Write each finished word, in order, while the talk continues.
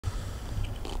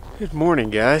Good morning,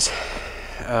 guys.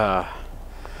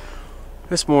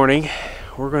 This morning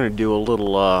we're going to do a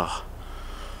little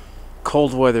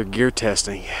cold weather gear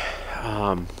testing.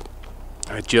 I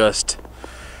just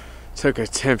took a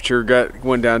temperature,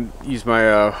 went down, used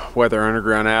my Weather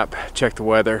Underground app, checked the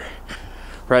weather.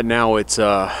 Right now it's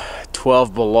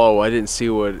 12 below. I didn't see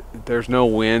there's no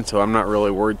wind, so I'm not really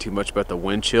worried too much about the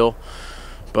wind chill.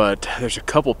 But there's a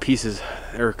couple pieces,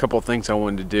 or a couple things I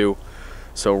wanted to do.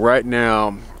 So right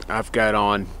now I've got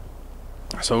on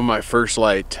some of my First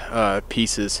Lite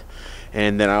pieces,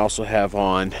 and then I also have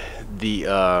on the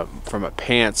from my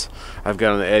pants, I've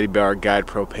got on the Eddie Bauer Guide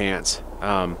Pro pants.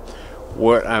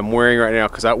 What I'm wearing right now,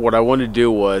 because what I wanted to do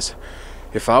was,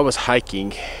 if I was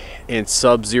hiking in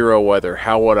sub-zero weather,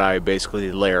 how would I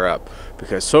basically layer up?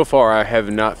 Because so far I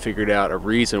have not figured out a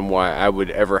reason why I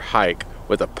would ever hike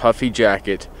with a puffy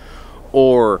jacket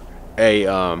or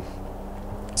a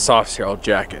soft shell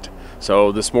jacket.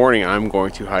 So this morning I'm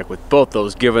going to hike with both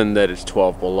those, given that it's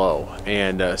 12 below,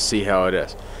 and see how it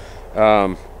is.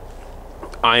 I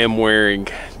am wearing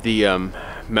the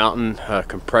mountain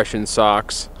compression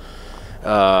socks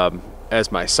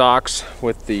as my socks,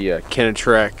 with the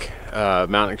Kinetrek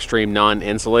Mountain Extreme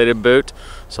non-insulated boot.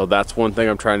 So that's one thing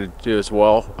I'm trying to do as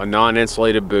well. A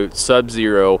non-insulated boot,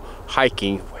 sub-zero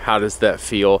hiking. How does that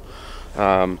feel?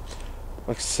 Like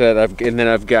I said,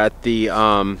 I've got the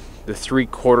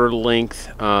 3/4 length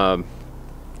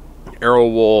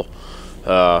Aerowool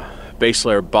base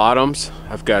layer bottoms.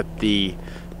 I've got the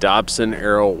Dobson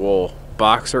Aerowool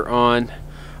boxer on.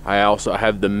 I also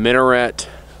have the Minaret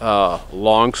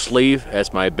long sleeve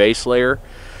as my base layer,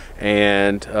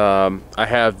 and I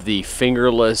have the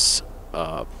fingerless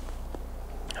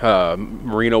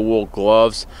merino wool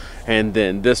gloves. And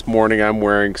then this morning I'm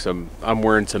wearing some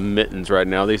mittens right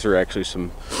now. These are actually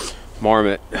some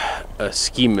Marmot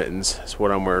ski mittens. That's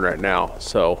what I'm wearing right now.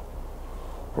 So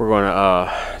we're going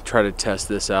to try to test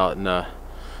this out and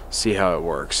see how it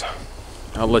works.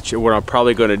 I'll let you. What I'm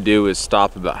probably going to do is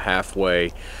stop about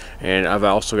halfway, and I've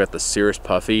also got the Cirrus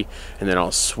puffy, and then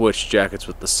I'll switch jackets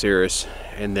with the Cirrus,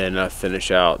 and then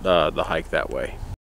finish out the hike that way.